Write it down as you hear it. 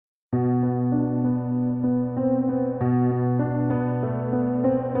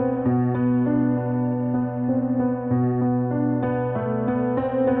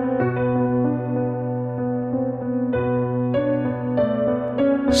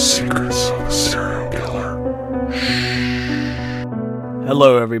Secrets of a Serial Killer.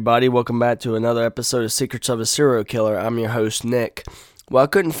 Hello everybody, welcome back to another episode of Secrets of a Serial Killer. I'm your host Nick. Well, I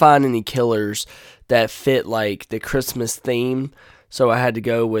couldn't find any killers that fit like the Christmas theme, so I had to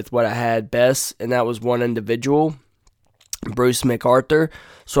go with what I had best, and that was one individual, Bruce McArthur.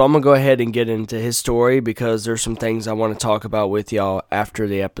 So I'm going to go ahead and get into his story because there's some things I want to talk about with y'all after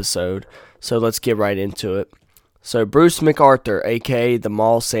the episode. So let's get right into it. So Bruce McArthur, aka the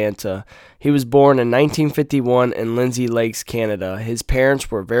Mall Santa, he was born in 1951 in Lindsay Lakes, Canada. His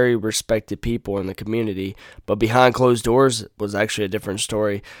parents were very respected people in the community, but behind closed doors was actually a different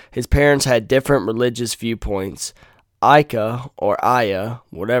story. His parents had different religious viewpoints. Ika, or Aya,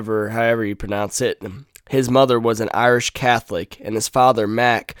 however you pronounce it, his mother was an Irish Catholic, and his father,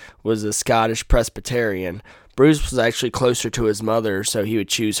 Mac, was a Scottish Presbyterian. Bruce was actually closer to his mother, so he would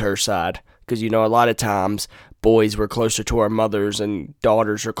choose her side. Because, a lot of times, boys were closer to our mothers and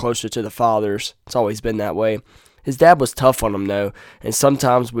daughters are closer to the fathers. It's always been that way. His dad was tough on him, though, and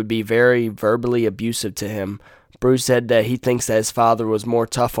sometimes would be very verbally abusive to him. Bruce said that he thinks that his father was more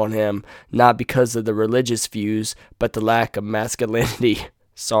tough on him, not because of the religious views, but the lack of masculinity.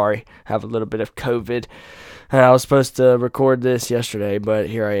 Sorry, I have a little bit of COVID. I was supposed to record this yesterday, but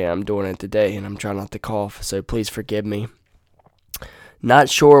here I am doing it today, and I'm trying not to cough, so please forgive me. Not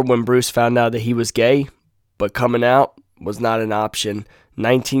sure when Bruce found out that he was gay, but coming out was not an option.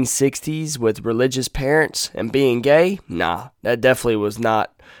 1960s with religious parents and being gay? Nah, that definitely was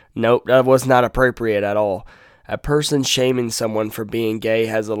not. Nope, that was not appropriate at all. A person shaming someone for being gay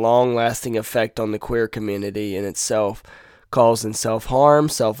has a long-lasting effect on the queer community in itself, causing self-harm,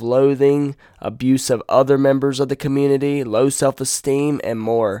 self-loathing, abuse of other members of the community, low self-esteem, and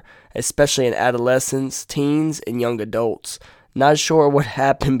more, especially in adolescents, teens, and young adults. Not sure what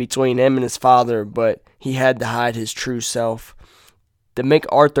happened between him and his father, but he had to hide his true self. The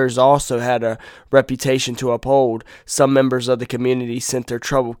McArthurs also had a reputation to uphold. Some members of the community sent their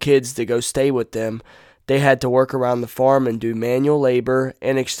troubled kids to go stay with them. They had to work around the farm and do manual labor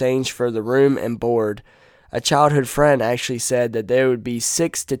in exchange for the room and board. A childhood friend actually said that there would be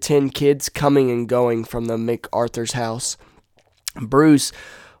 6 to 10 kids coming and going from the McArthur's house. Bruce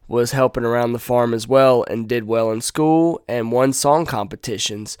was helping around the farm as well and did well in school and won song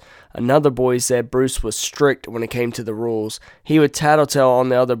competitions. Another boy said Bruce was strict when it came to the rules. He would tattletale on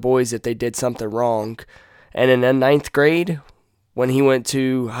the other boys if they did something wrong. And in the 9th grade, when he went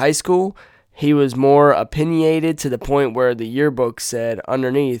to high school, he was more opinionated to the point where the yearbook said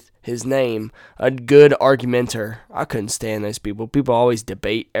underneath his name, a good argumenter. I couldn't stand those people. People always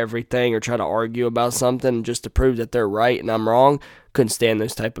debate everything or try to argue about something just to prove that they're right and I'm wrong. Couldn't stand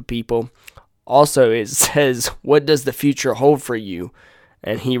those type of people. Also, it says, what does the future hold for you?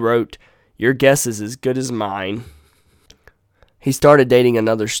 And he wrote, your guess is as good as mine. He started dating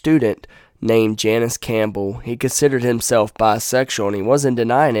another student named Janice Campbell. He considered himself bisexual, and he wasn't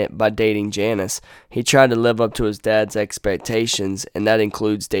denying it by dating Janice. He tried to live up to his dad's expectations, and that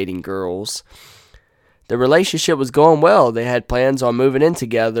includes dating girls. The relationship was going well. They had plans on moving in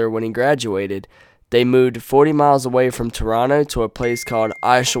together when he graduated. They moved 40 miles away from Toronto to a place called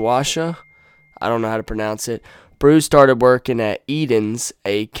Ishawasha. I don't know how to pronounce it. Bruce started working at Eden's,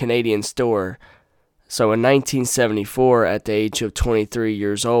 a Canadian store. So in 1974, at the age of 23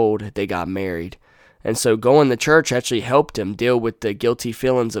 years old, they got married. And so going to church actually helped him deal with the guilty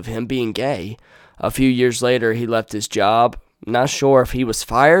feelings of him being gay. A few years later, he left his job. Not sure if he was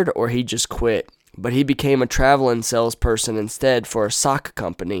fired or he just quit, but he became a traveling salesperson instead for a sock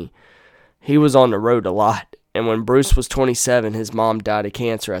company. He was on the road a lot, and when Bruce was 27, his mom died of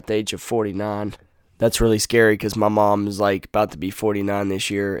cancer at the age of 49. That's really scary because my mom is about to be 49 this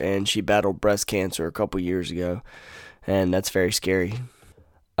year, and she battled breast cancer a couple years ago, and that's very scary.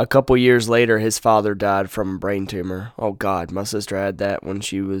 A couple years later, his father died from a brain tumor. Oh God, my sister had that when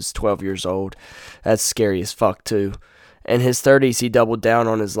she was 12 years old. That's scary as fuck too. In his 30s, he doubled down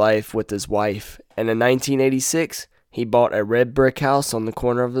on his life with his wife, and in 1986, he bought a red brick house on the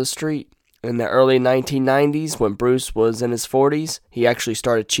corner of the street. In the early 1990s, when Bruce was in his 40s, he actually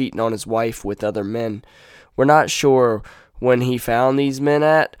started cheating on his wife with other men. We're not sure when he found these men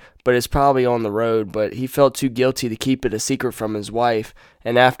at, but it's probably on the road, but he felt too guilty to keep it a secret from his wife,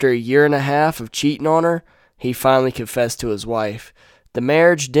 and after a year and a half of cheating on her, he finally confessed to his wife. The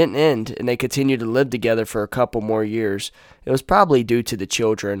marriage didn't end, and they continued to live together for a couple more years. It was probably due to the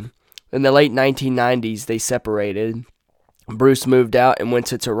children. In the late 1990s, they separated. Bruce moved out and went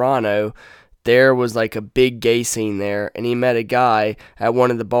to Toronto. There was a big gay scene there, and he met a guy at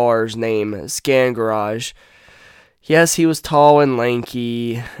one of the bars named Scan Garage. Yes, he was tall and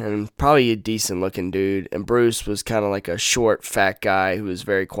lanky and probably a decent looking dude, and Bruce was kind of like a short, fat guy who was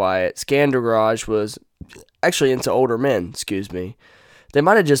very quiet. Scandarage was actually into older men, excuse me. They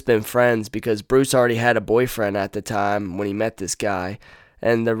might have just been friends because Bruce already had a boyfriend at the time when he met this guy,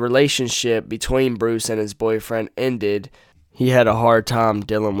 and the relationship between Bruce and his boyfriend ended. He had a hard time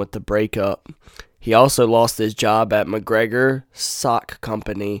dealing with the breakup. He also lost his job at McGregor Sock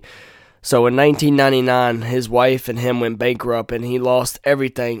Company. So in 1999, his wife and him went bankrupt, and he lost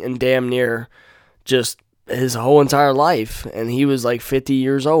everything and damn near just his whole entire life. And he was like 50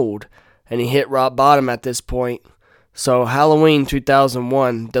 years old, and he hit rock bottom at this point. So Halloween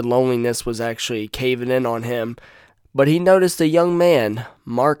 2001, the loneliness was actually caving in on him. But he noticed a young man,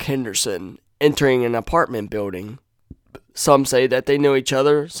 Mark Henderson, entering an apartment building. Some say that they knew each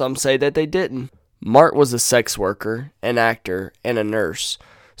other, some say that they didn't. Mark was a sex worker, an actor, and a nurse,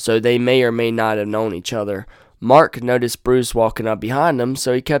 so they may or may not have known each other. Mark noticed Bruce walking up behind him,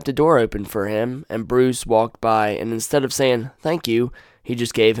 so he kept the door open for him, and Bruce walked by, and instead of saying, "Thank you," he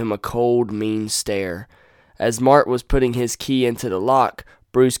just gave him a cold, mean stare. As Mark was putting his key into the lock,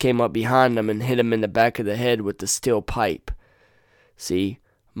 Bruce came up behind him and hit him in the back of the head with the steel pipe. See,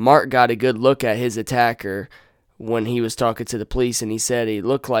 Mark got a good look at his attacker when he was talking to the police, and he said he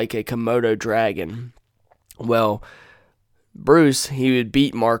looked like a Komodo dragon. Well, Bruce, he would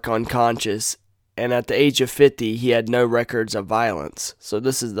beat Mark unconscious, and at the age of 50, he had no records of violence. So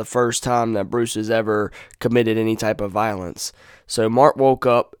this is the first time that Bruce has ever committed any type of violence. So Mark woke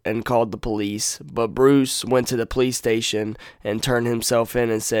up and called the police, but Bruce went to the police station and turned himself in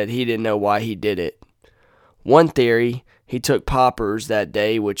and said he didn't know why he did it. One theory, he took poppers that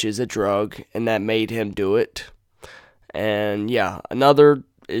day, which is a drug, and that made him do it. And yeah, another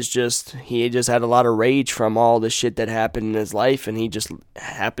is just he just had a lot of rage from all the shit that happened in his life, and he just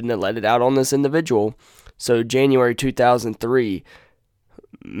happened to let it out on this individual. So January 2003,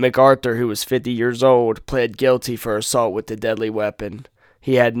 McArthur, who was 50 years old, pled guilty for assault with a deadly weapon.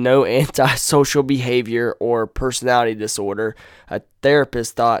 He had no antisocial behavior or personality disorder. A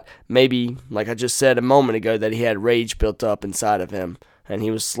therapist thought maybe, like I just said a moment ago, that he had rage built up inside of him, and he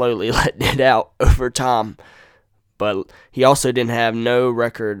was slowly letting it out over time. But he also didn't have no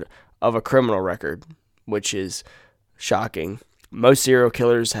record of a criminal record, which is shocking. Most serial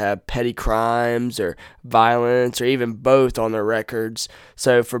killers have petty crimes or violence or even both on their records.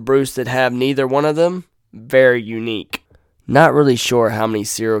 So for Bruce to have neither one of them, very unique. Not really sure how many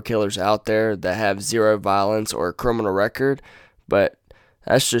serial killers out there that have zero violence or a criminal record, but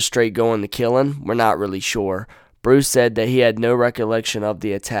that's just straight going to killing. We're not really sure. Bruce said that he had no recollection of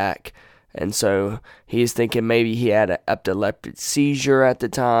the attack. And so he's thinking maybe he had an epileptic seizure at the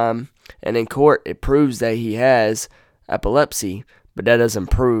time. And in court, it proves that he has epilepsy. But that doesn't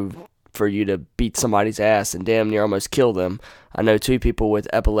prove for you to beat somebody's ass and damn near almost kill them. I know 2 people with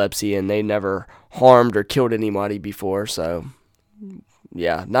epilepsy and they never harmed or killed anybody before. So,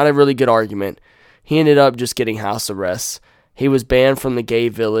 yeah, not a really good argument. He ended up just getting house arrest. He was banned from the gay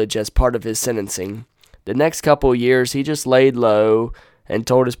village as part of his sentencing. The next couple of years, he just laid low and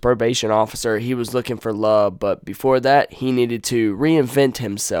told his probation officer he was looking for love, but before that, he needed to reinvent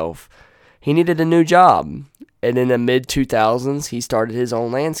himself. He needed a new job, and in the mid-2000s, he started his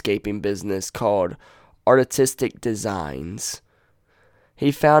own landscaping business called Artistic Designs.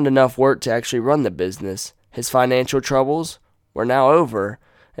 He found enough work to actually run the business. His financial troubles were now over,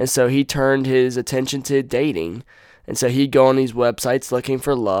 and so he turned his attention to dating. And so he'd go on these websites looking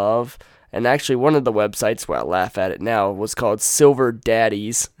for love. And actually, one of the websites, where I laugh at it now, was called Silver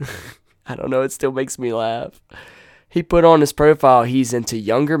Daddies. I don't know, it still makes me laugh. He put on his profile he's into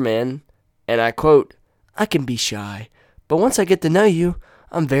younger men, and I quote, "I can be shy, but once I get to know you,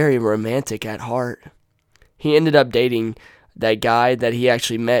 I'm very romantic at heart." He ended up dating that guy that he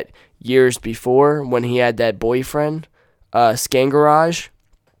actually met years before when he had that boyfriend, Scangarage.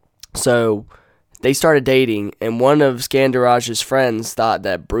 So they started dating, and one of Scandarage's friends thought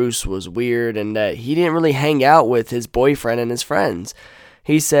that Bruce was weird and that he didn't really hang out with his boyfriend and his friends.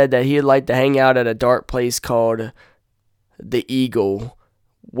 He said that he'd like to hang out at a dark place called the Eagle,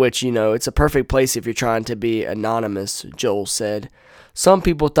 which, it's a perfect place if you're trying to be anonymous, Joel said. Some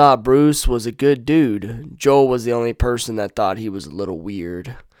people thought Bruce was a good dude. Joel was the only person that thought he was a little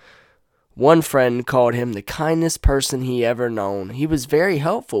weird. One friend called him the kindest person he ever known. He was very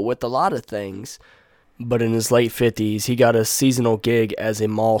helpful with a lot of things. But in his late 50s, he got a seasonal gig as a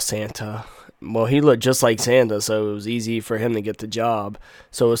mall Santa. Well, he looked just like Santa, so it was easy for him to get the job.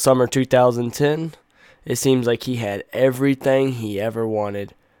 So it was summer 2010. It seems like he had everything he ever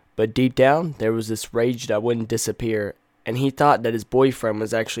wanted. But deep down, there was this rage that wouldn't disappear. And he thought that his boyfriend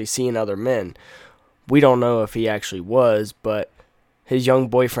was actually seeing other men. We don't know if he actually was, but his young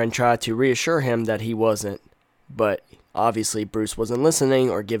boyfriend tried to reassure him that he wasn't. But obviously Bruce wasn't listening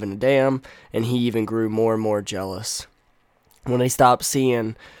or giving a damn, and he even grew more and more jealous. When they stopped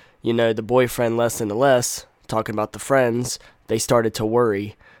seeing, the boyfriend less and less, talking about the friends, they started to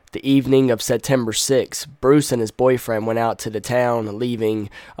worry. The evening of September 6th, Bruce and his boyfriend went out to the town, leaving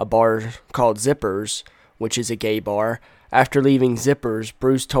a bar called Zippers, which is a gay bar. After leaving Zippers,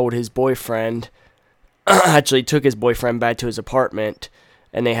 Bruce told his boyfriend, actually took his boyfriend back to his apartment,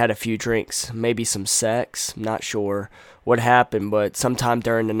 and they had a few drinks, maybe some sex, not sure what happened, but sometime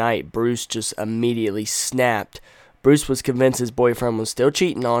during the night, Bruce just immediately snapped. Bruce was convinced his boyfriend was still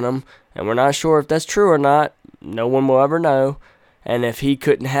cheating on him, and we're not sure if that's true or not. No one will ever know. And if he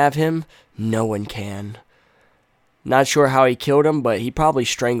couldn't have him, no one can. Not sure how he killed him, but he probably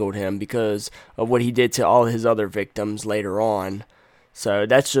strangled him because of what he did to all his other victims later on. So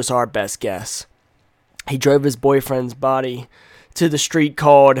that's just our best guess. He drove his boyfriend's body to the street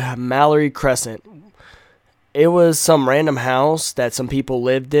called Mallory Crescent. It was some random house that some people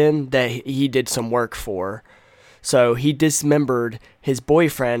lived in that he did some work for. So he dismembered his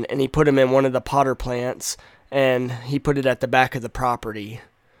boyfriend and he put him in one of the potter plants and he put it at the back of the property.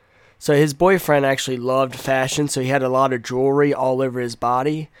 So his boyfriend actually loved fashion, so he had a lot of jewelry all over his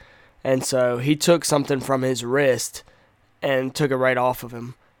body. And so he took something from his wrist and took it right off of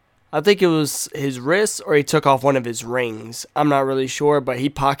him. I think it was his wrist or he took off one of his rings. I'm not really sure, but he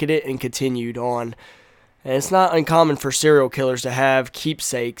pocketed it and continued on. And it's not uncommon for serial killers to have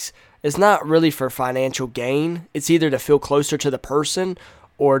keepsakes. It's not really for financial gain. It's either to feel closer to the person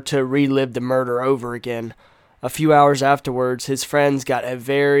or to relive the murder over again. A few hours afterwards, his friends got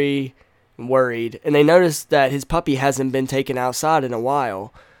very worried, and they noticed that his puppy hasn't been taken outside in a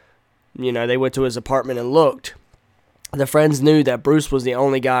while. They went to his apartment and looked. The friends knew that Bruce was the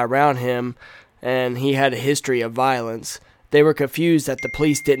only guy around him, and he had a history of violence. They were confused that the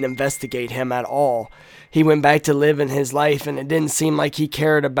police didn't investigate him at all. He went back to living his life, and it didn't seem like he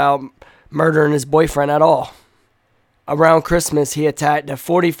cared about murdering his boyfriend at all. Around Christmas, he attacked a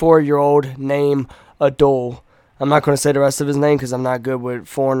 44-year-old named Adol. I'm not going to say the rest of his name because I'm not good with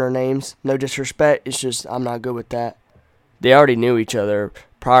foreigner names. No disrespect, it's just I'm not good with that. They already knew each other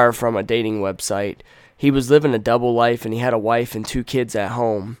prior from a dating website. He was living a double life and he had a wife and 2 kids at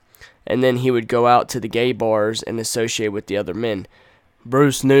home. And then he would go out to the gay bars and associate with the other men.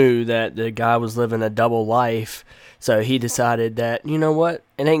 Bruce knew that the guy was living a double life, so he decided that, you know what,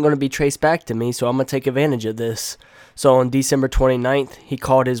 it ain't going to be traced back to me, so I'm going to take advantage of this. So on December 29th, he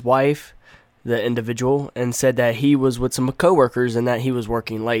called his wife, the individual, and said that he was with some coworkers and that he was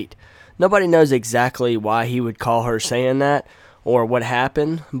working late. Nobody knows exactly why he would call her saying that or what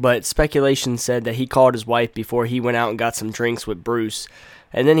happened, but speculation said that he called his wife before he went out and got some drinks with Bruce.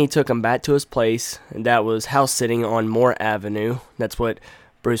 And then he took him back to his place, and that was house sitting on Moore Avenue. That's what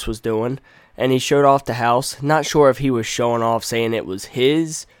Bruce was doing. And he showed off the house. Not sure if he was showing off saying it was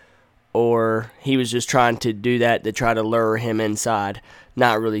his, or he was just trying to do that to try to lure him inside.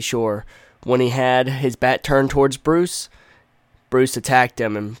 Not really sure. When he had his back turned towards Bruce, Bruce attacked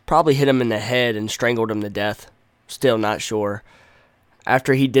him and probably hit him in the head and strangled him to death. Still not sure.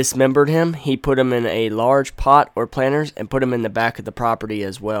 After he dismembered him, he put him in a large pot or planters and put him in the back of the property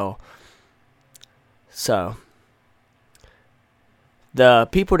as well. So, the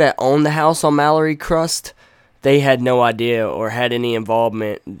people that owned the house on Mallory Crust, they had no idea or had any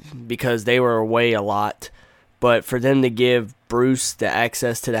involvement because they were away a lot. But for them to give Bruce the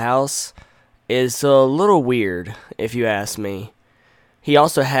access to the house is a little weird, if you ask me. He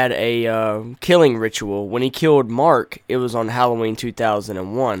also had a killing ritual. When he killed Mark, it was on Halloween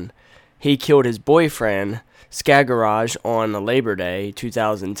 2001. He killed his boyfriend, Skagaraj, on Labor Day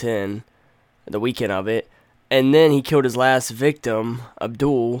 2010, the weekend of it. And then he killed his last victim,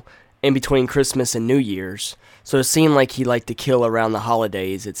 Abdul, in between Christmas and New Year's. So it seemed like he liked to kill around the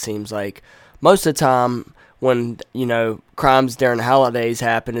holidays, it seems like. Most of the time, when, crimes during the holidays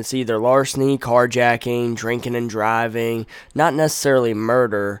happen, it's either larceny, carjacking, drinking and driving. Not necessarily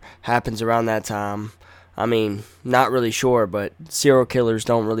murder happens around that time. I mean, not really sure, but serial killers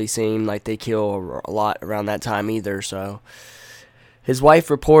don't really seem like they kill a lot around that time either, so. His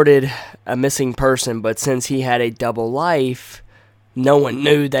wife reported a missing person, but since he had a double life, no one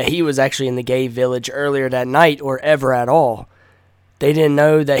knew that he was actually in the gay village earlier that night or ever at all. They didn't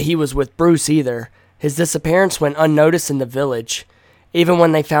know that he was with Bruce either. His disappearance went unnoticed in the village. Even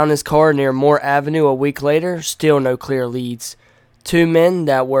when they found his car near Moore Avenue a week later, still no clear leads. 2 men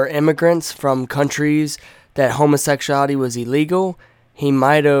that were immigrants from countries that homosexuality was illegal, he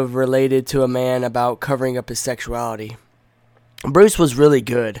might have related to a man about covering up his sexuality. Bruce was really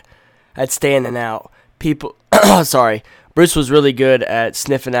good at standing out. people sorry, Bruce was really good at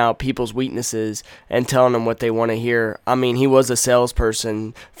sniffing out people's weaknesses and telling them what they want to hear. I mean, he was a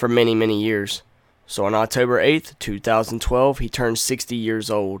salesperson for many, many years. So on October 8th, 2012, he turned 60 years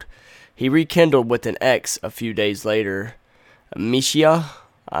old. He rekindled with an ex a few days later. Misha,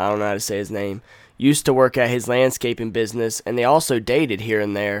 I don't know how to say his name, used to work at his landscaping business, and they also dated here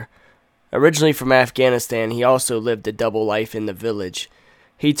and there. Originally from Afghanistan, he also lived a double life in the village.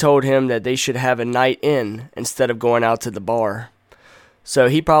 He told him that they should have a night in instead of going out to the bar. So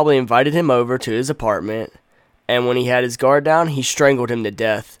he probably invited him over to his apartment, and when he had his guard down, he strangled him to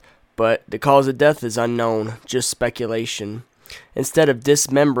death. But the cause of death is unknown, just speculation. Instead of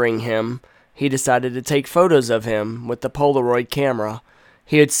dismembering him, he decided to take photos of him with the Polaroid camera.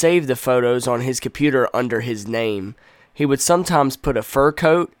 He had saved the photos on his computer under his name. He would sometimes put a fur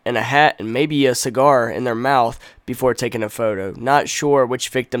coat and a hat and maybe a cigar in their mouth before taking a photo. Not sure which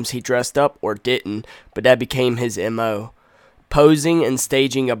victims he dressed up or didn't, but that became his MO. Posing and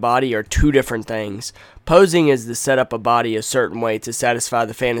staging a body are two different things. Posing is to set up a body a certain way to satisfy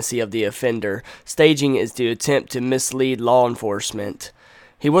the fantasy of the offender. Staging is to attempt to mislead law enforcement.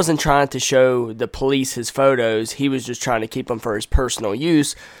 He wasn't trying to show the police his photos, he was just trying to keep them for his personal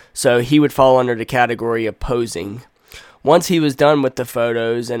use, so he would fall under the category of posing. Once he was done with the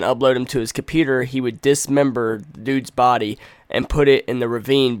photos and upload them to his computer, he would dismember the dude's body and put it in the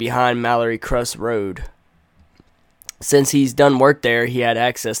ravine behind Mallory Crust Road. Since he's done work there, he had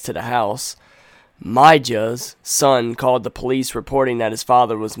access to the house. Maja's son called the police reporting that his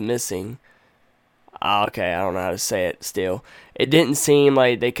father was missing. Okay, I don't know how to say it still. It didn't seem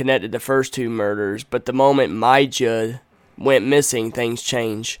like they connected the first two murders, but the moment Maja went missing, things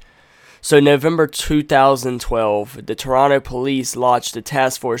changed. So November 2012, the Toronto police launched a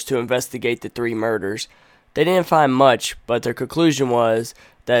task force to investigate the three murders. They didn't find much, but their conclusion was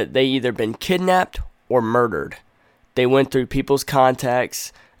that they either been kidnapped or murdered. They went through people's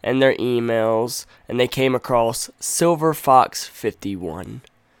contacts and their emails, and they came across Silver Fox 51.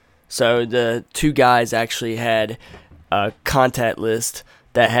 So the two guys actually had a contact list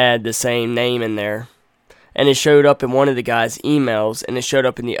that had the same name in there. And it showed up in one of the guy's emails, and it showed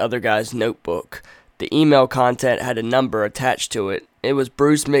up in the other guy's notebook. The email content had a number attached to it. It was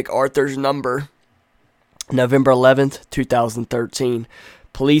Bruce McArthur's number. November 11th, 2013.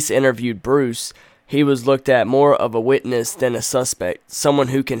 Police interviewed Bruce. He was looked at more of a witness than a suspect, someone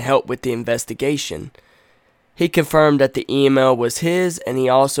who can help with the investigation. He confirmed that the email was his, and he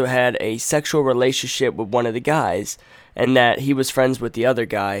also had a sexual relationship with one of the guys, and that he was friends with the other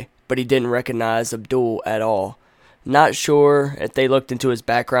guy, but he didn't recognize Abdul at all. Not sure if they looked into his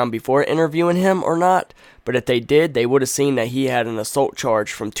background before interviewing him or not, but if they did, they would have seen that he had an assault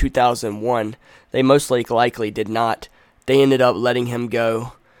charge from 2001. They most likely did not. They ended up letting him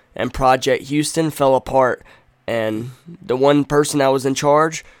go. And Project Houston fell apart, and the one person that was in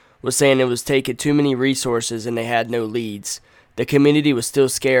charge was saying it was taking too many resources and they had no leads. The community was still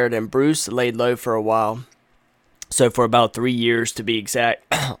scared, and Bruce laid low for a while. So for about 3 years to be exact,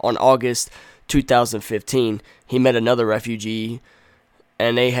 on August 2015, he met another refugee,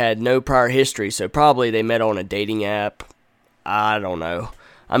 and they had no prior history, so probably they met on a dating app. I don't know.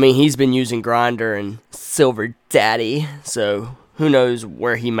 I mean, he's been using Grindr and Silver Daddy, so who knows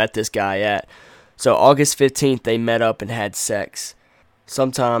where he met this guy at. So August 15th, they met up and had sex.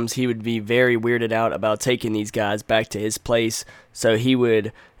 Sometimes he would be very weirded out about taking these guys back to his place, so he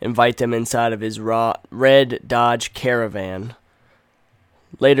would invite them inside of his red Dodge Caravan.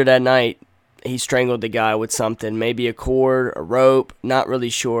 Later that night, he strangled the guy with something, maybe a cord, a rope, not really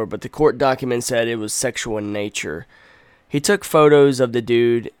sure, but the court document said it was sexual in nature. He took photos of the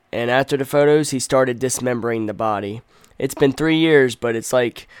dude, and after the photos, he started dismembering the body. It's been 3 years, but it's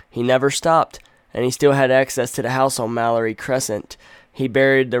like he never stopped, and he still had access to the house on Mallory Crescent. He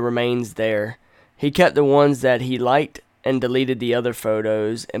buried the remains there. He kept the ones that he liked and deleted the other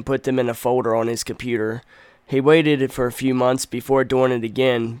photos and put them in a folder on his computer. He waited for a few months before doing it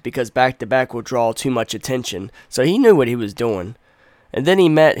again because back-to-back will draw too much attention, so he knew what he was doing. And then he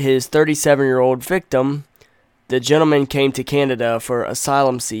met his 37-year-old victim. The gentleman came to Canada for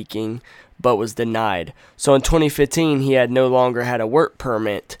asylum seeking, but was denied. So in 2015, he had no longer had a work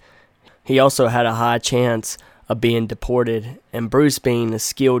permit. He also had a high chance of being deported, and Bruce, being a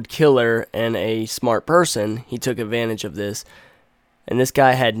skilled killer and a smart person, he took advantage of this. And this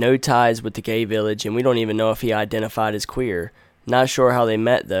guy had no ties with the gay village, and we don't even know if he identified as queer. Not sure how they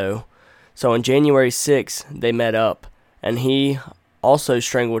met, though. So on January 6th, they met up, and he also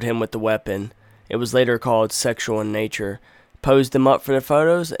strangled him with the weapon. It was later called sexual in nature. Posed them up for the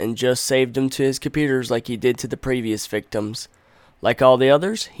photos and just saved them to his computers like he did to the previous victims. Like all the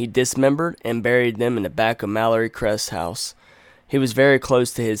others, he dismembered and buried them in the back of Mallory Crest's house. He was very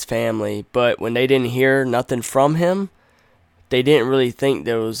close to his family, but when they didn't hear nothing from him, they didn't really think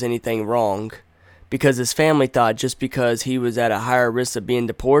there was anything wrong, because his family thought just because he was at a higher risk of being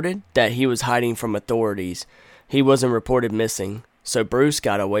deported that he was hiding from authorities. He wasn't reported missing, so Bruce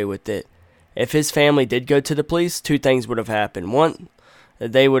got away with it. If his family did go to the police, two things would have happened. One,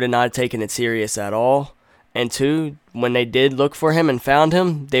 they would have not taken it serious at all. And two, when they did look for him and found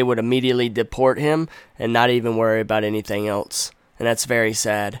him, they would immediately deport him and not even worry about anything else. And that's very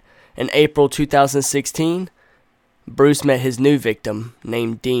sad. In April 2016, Bruce met his new victim,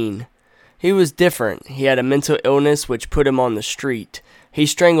 named Dean. He was different. He had a mental illness which put him on the street. He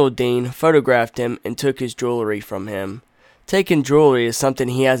strangled Dean, photographed him, and took his jewelry from him. Taking jewelry is something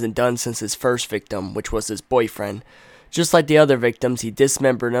he hasn't done since his first victim, which was his boyfriend. Just like the other victims, he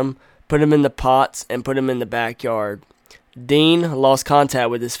dismembered him, put him in the pots, and put him in the backyard. Dean lost contact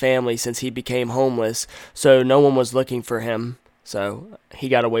with his family since he became homeless, so no one was looking for him, so he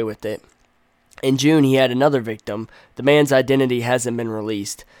got away with it. In June, he had another victim. The man's identity hasn't been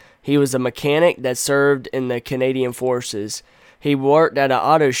released. He was a mechanic that served in the Canadian Forces. He worked at an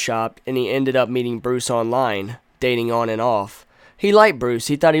auto shop, and he ended up meeting Bruce online, dating on and off. He liked Bruce.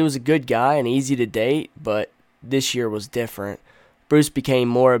 He thought he was a good guy and easy to date, but this year was different. Bruce became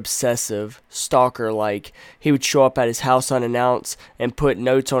more obsessive, stalker-like. He would show up at his house unannounced and put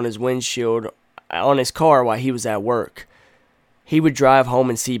notes on his windshield on his car while he was at work. He would drive home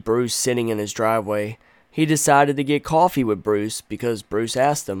and see Bruce sitting in his driveway. He decided to get coffee with Bruce because Bruce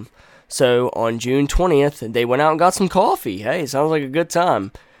asked him. So on June 20th, they went out and got some coffee. Hey, sounds like a good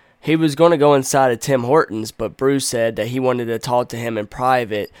time. He was going to go inside of Tim Hortons, but Bruce said that he wanted to talk to him in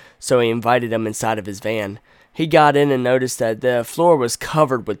private, so he invited him inside of his van. He got in and noticed that the floor was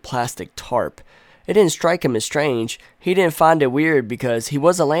covered with plastic tarp. It didn't strike him as strange. He didn't find it weird because he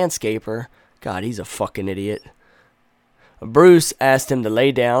was a landscaper. God, he's a fucking idiot. Bruce asked him to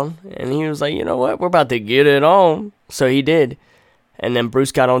lay down, and he was like, you know what, we're about to get it on. So he did. And then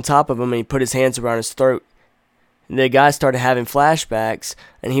Bruce got on top of him and he put his hands around his throat. The guy started having flashbacks,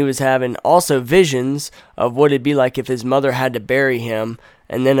 and he was having also visions of what it'd be like if his mother had to bury him,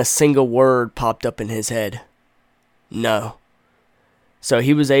 and then a single word popped up in his head. No. So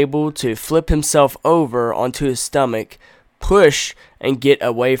he was able to flip himself over onto his stomach, push and get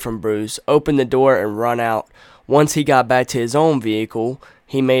away from Bruce, open the door and run out. Once he got back to his own vehicle,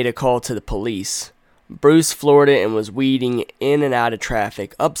 he made a call to the police. Bruce floored it and was weeding in and out of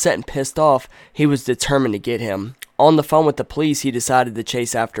traffic. Upset and pissed off, he was determined to get him. On the phone with the police, he decided to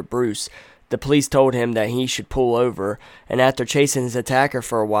chase after Bruce. The police told him that he should pull over, and after chasing his attacker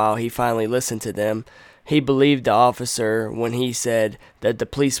for a while, he finally listened to them. He believed the officer when he said that the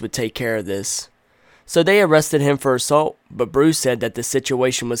police would take care of this. So they arrested him for assault, but Bruce said that the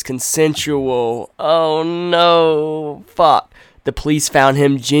situation was consensual. Oh no, fuck. The police found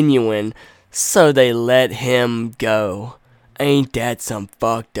him genuine, so they let him go. Ain't that some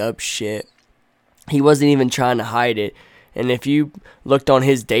fucked up shit? He wasn't even trying to hide it, and if you looked on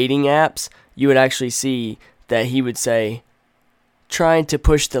his dating apps, you would actually see that he would say, trying to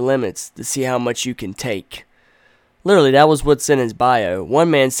push the limits to see how much you can take. Literally, that was what's in his bio.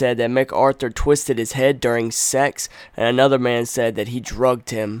 One man said that McArthur twisted his head during sex, and another man said that he drugged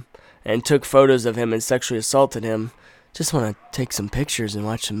him and took photos of him and sexually assaulted him. Just want to take some pictures and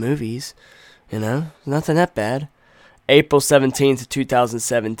watch some movies. You know, nothing that bad. April 17th,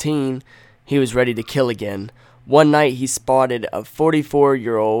 2017, he was ready to kill again. One night, he spotted a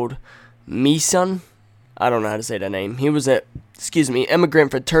 44-year-old Misan. I don't know how to say that name. He was a, immigrant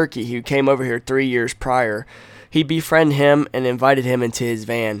from Turkey who came over here 3 years prior. He befriended him and invited him into his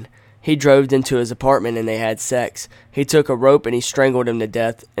van. He drove into his apartment and they had sex. He took a rope and he strangled him to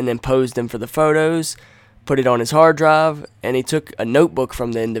death and then posed him for the photos, put it on his hard drive, and he took a notebook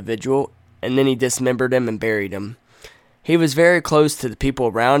from the individual and then he dismembered him and buried him. He was very close to the people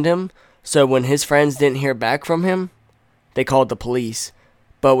around him, so when his friends didn't hear back from him, they called the police.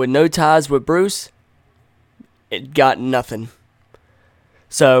 But with no ties with Bruce, it got nothing.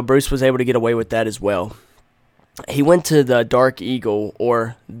 So Bruce was able to get away with that as well. He went to the Dark Eagle,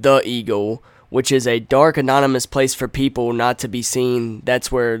 or The Eagle, which is a dark, anonymous place for people not to be seen.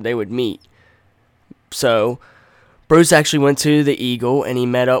 That's where they would meet. So Bruce actually went to the Eagle and he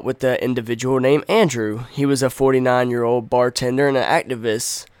met up with the individual named Andrew. He was a 49-year-old bartender and an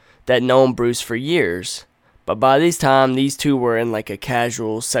activist that known Bruce for years. But by this time, these two were in like a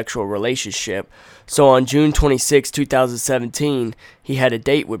casual sexual relationship. So on June 26, 2017, he had a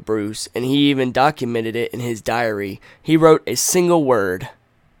date with Bruce, and he even documented it in his diary. He wrote a single word,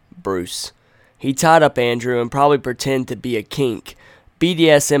 Bruce. He tied up Andrew and probably pretended to be a kink.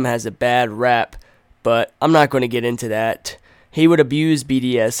 BDSM has a bad rap, but I'm not going to get into that. He would abuse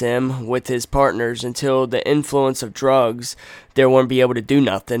BDSM with his partners until the influence of drugs, they wouldn't be able to do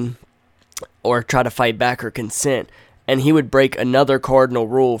nothing or try to fight back or consent. And he would break another cardinal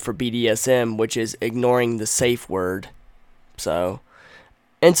rule for BDSM, which is ignoring the safe word. So,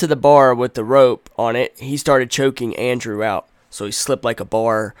 into the bar with the rope on it, he started choking Andrew out. So he slipped like a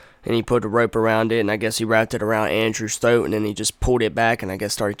bar, and he put a rope around it, and I guess he wrapped it around Andrew's throat, and then he just pulled it back, and I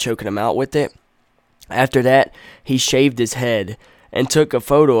guess started choking him out with it. After that, he shaved his head and took a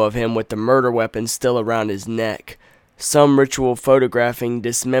photo of him with the murder weapon still around his neck. Some ritual photographing,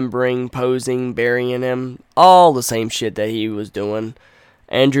 dismembering, posing, burying him. All the same shit that he was doing.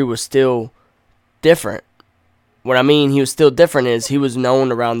 Andrew was still different. What I mean, he was still different is he was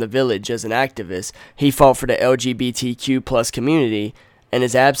known around the village as an activist. He fought for the LGBTQ plus community, and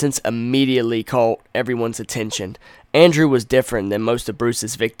his absence immediately caught everyone's attention. Andrew was different than most of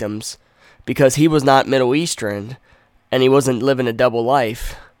Bruce's victims because he was not Middle Eastern, and he wasn't living a double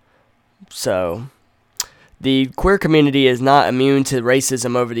life. So, the queer community is not immune to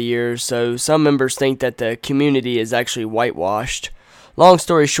racism over the years, so some members think that the community is actually whitewashed. Long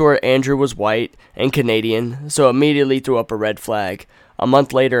story short, Andrew was white and Canadian, so immediately threw up a red flag. A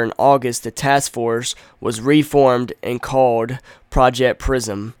month later, in August, the task force was reformed and called Project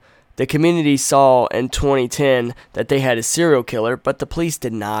Prism. The community saw in 2010 that they had a serial killer, but the police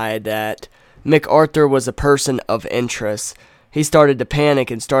denied that. McArthur was a person of interest. He started to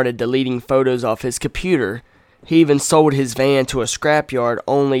panic and started deleting photos off his computer. He even sold his van to a scrapyard,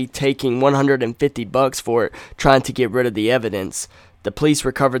 only taking $150 for it, trying to get rid of the evidence. The police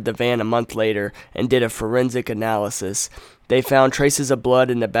recovered the van a month later and did a forensic analysis. They found traces of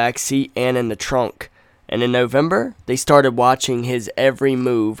blood in the back seat and in the trunk. And in November, they started watching his every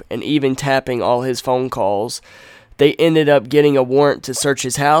move and even tapping all his phone calls. They ended up getting a warrant to search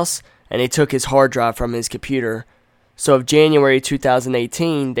his house, and they took his hard drive from his computer. So of January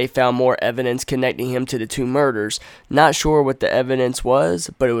 2018, they found more evidence connecting him to the two murders. Not sure what the evidence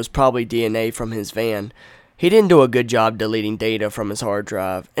was, but it was probably DNA from his van. He didn't do a good job deleting data from his hard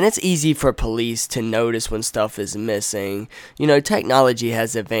drive, and it's easy for police to notice when stuff is missing. You know, technology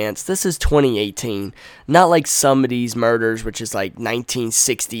has advanced. This is 2018, not like some of these murders, which is like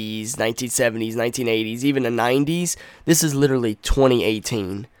 1960s, 1970s, 1980s, even the 90s. This is literally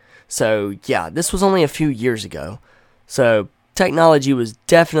 2018. So, yeah, this was only a few years ago. So, technology was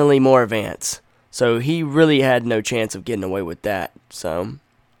definitely more advanced. So, he really had no chance of getting away with that. So,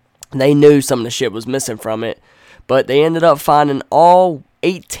 they knew some of the shit was missing from it, but they ended up finding all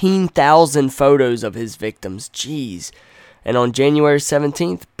 18,000 photos of his victims. Jeez. And on January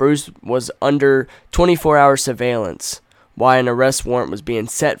 17th, Bruce was under 24-hour surveillance while an arrest warrant was being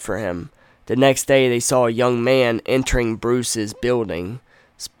set for him. The next day, they saw a young man entering Bruce's building,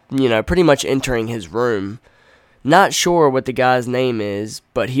 you know, pretty much entering his room. Not sure what the guy's name is,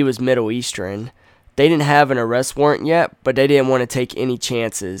 but he was Middle Eastern. They didn't have an arrest warrant yet, but they didn't want to take any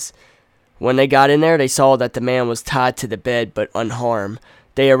chances. When they got in there, they saw that the man was tied to the bed but unharmed.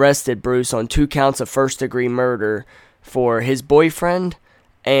 They arrested Bruce on 2 counts of first-degree murder for his boyfriend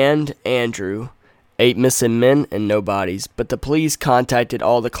and Andrew. 8 missing men and no bodies. But the police contacted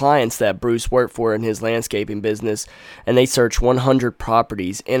all the clients that Bruce worked for in his landscaping business, and they searched 100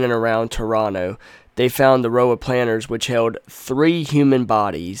 properties in and around Toronto. They found the row of planters which held 3 human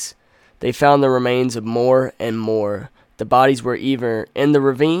bodies. They found the remains of more and more. The bodies were either in the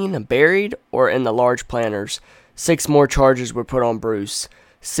ravine, buried, or in the large planters. 6 more charges were put on Bruce.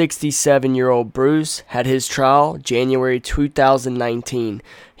 67-year-old Bruce had his trial January 2019.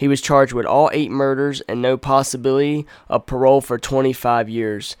 He was charged with all 8 murders and no possibility of parole for 25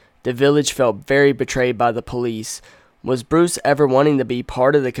 years. The village felt very betrayed by the police. Was Bruce ever wanting to be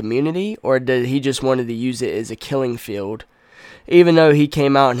part of the community, or did he just wanted to use it as a killing field? Even though he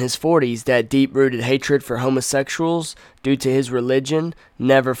came out in his 40s, that deep-rooted hatred for homosexuals due to his religion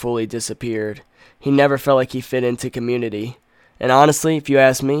never fully disappeared. He never felt like he fit into community. And honestly, if you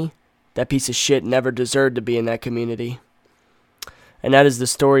ask me, that piece of shit never deserved to be in that community. And that is the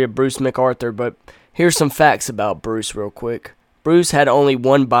story of Bruce McArthur, but here's some facts about Bruce real quick. Bruce had only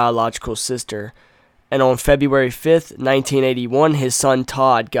one biological sister, and on February 5th, 1981, his son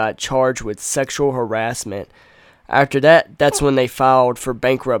Todd got charged with sexual harassment. After that, that's when they filed for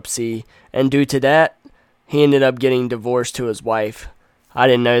bankruptcy, and due to that, he ended up getting divorced to his wife. I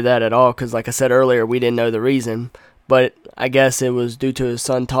didn't know that at all, because like I said earlier, we didn't know the reason, but I guess it was due to his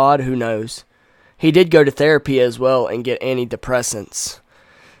son Todd, who knows. He did go to therapy as well and get antidepressants.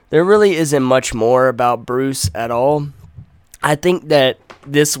 There really isn't much more about Bruce at all. I think that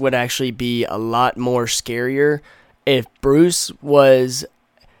this would actually be a lot more scarier if Bruce was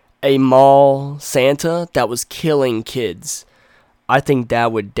a mall Santa that was killing kids. I think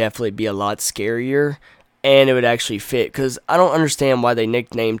that would definitely be a lot scarier, and it would actually fit, because I don't understand why they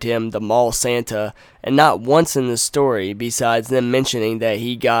nicknamed him the Mall Santa, and not once in the story besides them mentioning that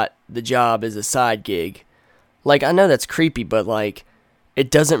he got the job as a side gig. Like, I know that's creepy, but, like,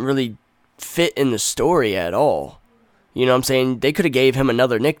 it doesn't really fit in the story at all. You know what I'm saying? They could have gave him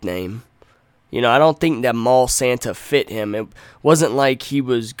another nickname. You know, I don't think that Mall Santa fit him. It wasn't like he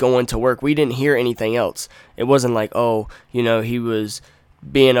was going to work. We didn't hear anything else. It wasn't like, oh, you know, he was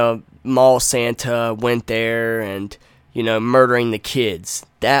being a Mall Santa, went there and, you know, murdering the kids.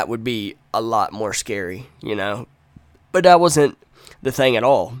 That would be a lot more scary, you know. But that wasn't the thing at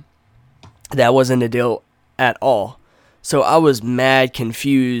all. That wasn't the deal at all. So I was mad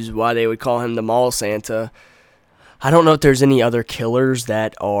confused why they would call him the Mall Santa. I don't know if there's any other killers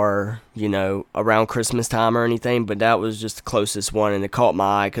that are, you know, around Christmas time or anything, but that was just the closest one, and it caught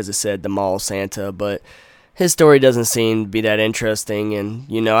my eye because it said the Mall Santa, but his story doesn't seem to be that interesting, and,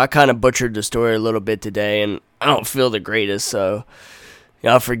 you know, I kind of butchered the story a little bit today, and I don't feel the greatest, so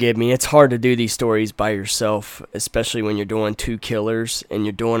y'all forgive me. It's hard to do these stories by yourself, especially when you're doing 2 killers, and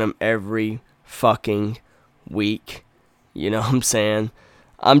you're doing them every fucking week. You know what I'm saying?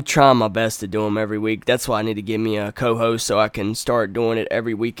 I'm trying my best to do them every week. That's why I need to give me a co-host so I can start doing it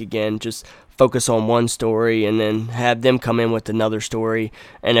every week again. Just focus on one story and then have them come in with another story.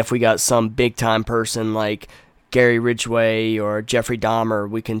 And if we got some big-time person like Gary Ridgway or Jeffrey Dahmer,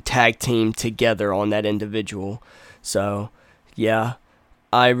 we can tag team together on that individual. So, yeah,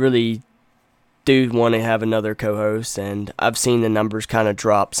 I really do want to have another co-host. And I've seen the numbers kind of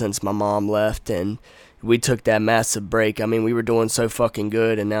drop since my mom left, and we took that massive break. I mean, we were doing so fucking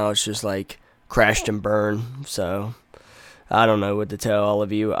good, and now it's just like crashed and burned. So I don't know what to tell all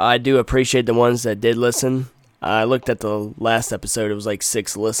of you. I do appreciate the ones that did listen. I looked at the last episode. It was like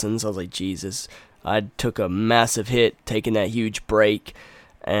 6 listens. I was like, Jesus. I took a massive hit taking that huge break,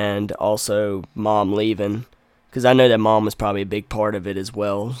 and also Mom leaving, because I know that Mom was probably a big part of it as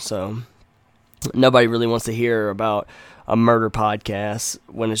well. So nobody really wants to hear about a murder podcast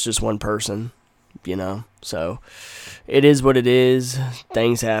when it's just one person. You know, so it is what it is.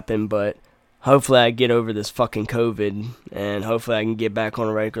 Things happen, but hopefully I get over this fucking COVID, and hopefully I can get back on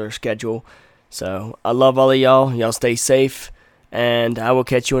a regular schedule. So I love all of y'all. Y'all stay safe, and I will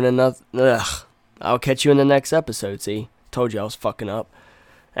catch you in I'll catch you in the next episode. See, told you I was fucking up.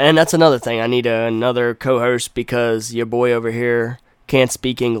 And that's another thing. I need another co-host because your boy over here can't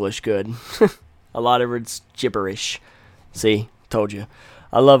speak English good. A lot of it's gibberish. See, told you.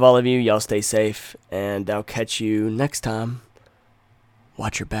 I love all of you. Y'all stay safe, and I'll catch you next time.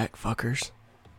 Watch your back, fuckers.